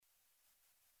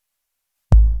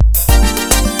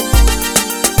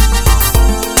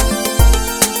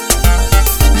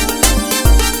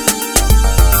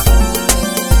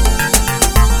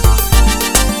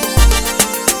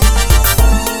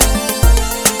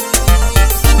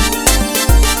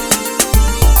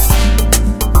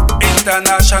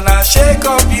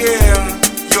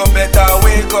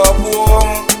shake up,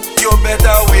 oh. You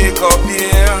better wake up,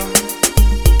 yeah.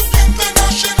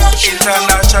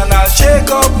 International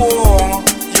shake up, oh.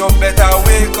 You better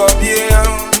wake up, yeah.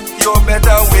 You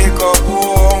better wake up,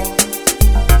 oh.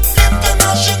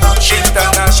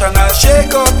 International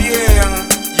shake up, yeah.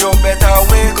 You better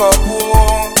wake up,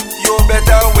 oh. You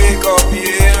better wake up,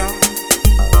 yeah.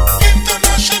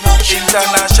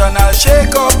 International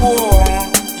shake up, oh.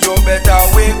 You better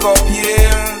wake up,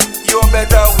 yeah. You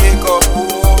better wake up, oh.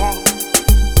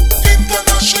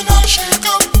 International shake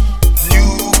up.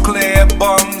 Nuclear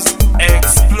bombs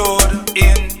explode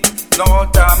in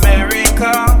North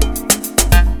America.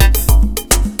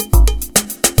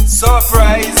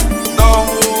 Surprise the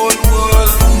whole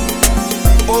world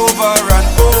over and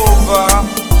over.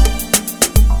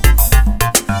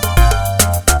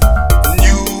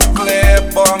 Nuclear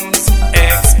bombs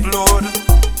explode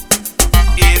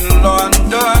in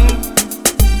London.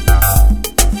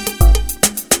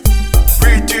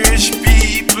 British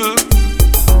people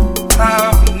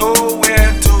have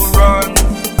nowhere to run.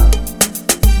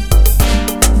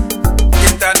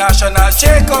 International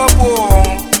shake up,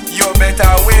 oh. You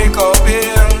better wake up,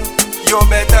 yeah. You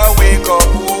better wake up,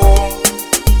 oh.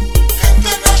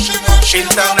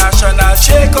 International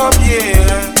shake up,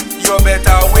 yeah. You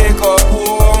better wake up,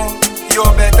 oh. You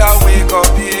better wake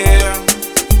up, yeah.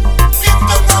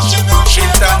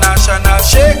 International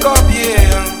shake up,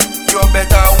 yeah. You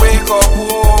better wake up,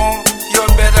 oh. You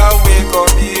better wake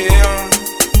up, yeah.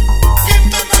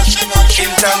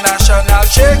 International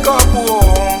shake up,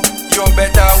 oh. You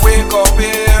better wake up,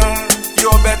 yeah.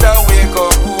 You better wake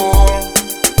up, oh.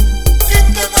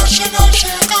 International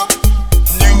shake up.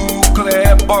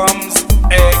 Nuclear bombs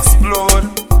explode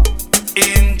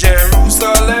in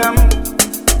Jerusalem.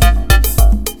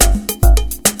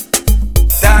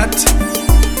 That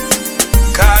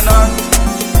cannot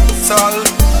solve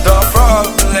the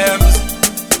problems.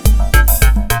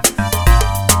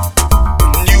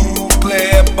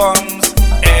 Nuclear bombs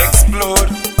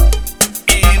explode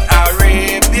in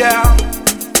Arabia.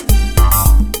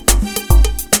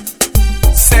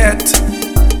 Set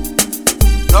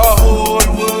the whole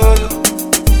world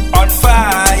on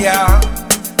fire.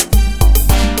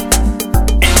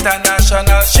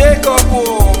 International shake up,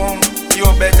 oh. You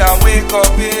better wake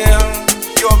up, yeah.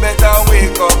 You better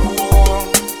wake up, oh.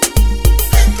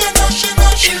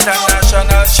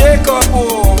 International shake up,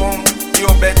 oh. You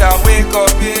better wake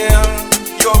up, yeah.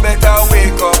 You better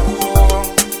wake up,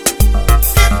 oh.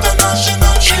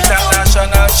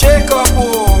 International shake up,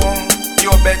 oh.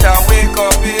 You better wake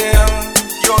up, yeah.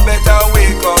 You better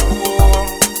wake up, oh.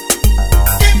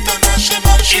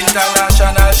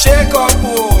 International shake up,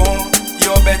 oh.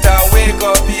 You better wake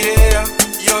up, yeah.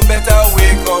 You better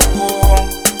wake up, oh.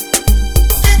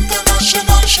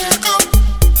 International shake up.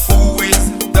 Who is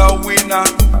the winner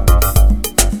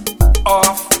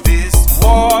of this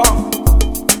war?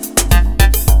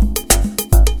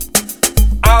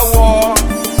 A war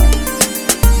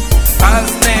has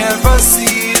never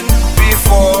seen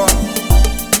before.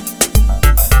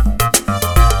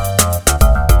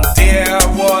 There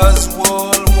was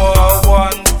World War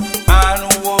I and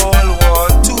World War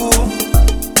II.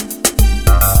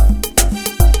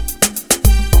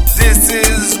 This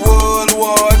is World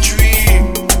War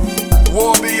III,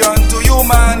 war beyond to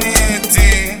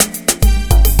humanity.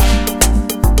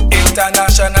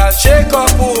 International shake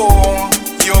up, oh.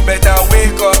 You better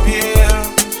wake up, yeah.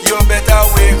 You better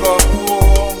wake up,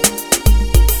 oh.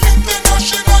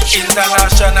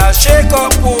 International shake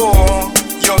up, oh.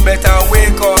 You better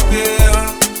wake up,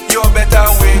 yeah. You better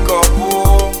wake up,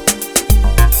 oh.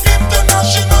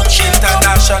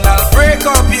 International break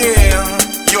up, yeah.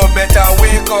 You better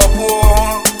wake up,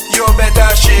 oh. You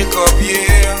better shake up,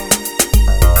 yeah.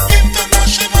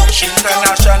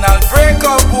 International break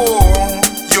up, oh.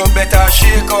 You better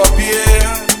shake up,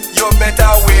 yeah. You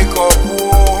better wake up,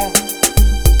 oh.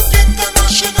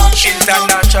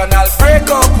 International break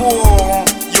up, oh.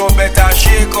 You better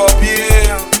shake up,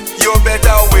 yeah. You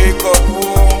better wake up,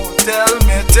 oh. Tell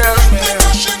me.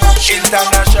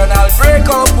 International break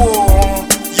up, oh.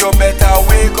 You better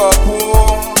wake up,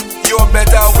 oh. You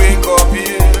better wake up,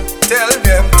 yeah. Tell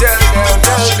them.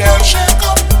 Shake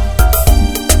up.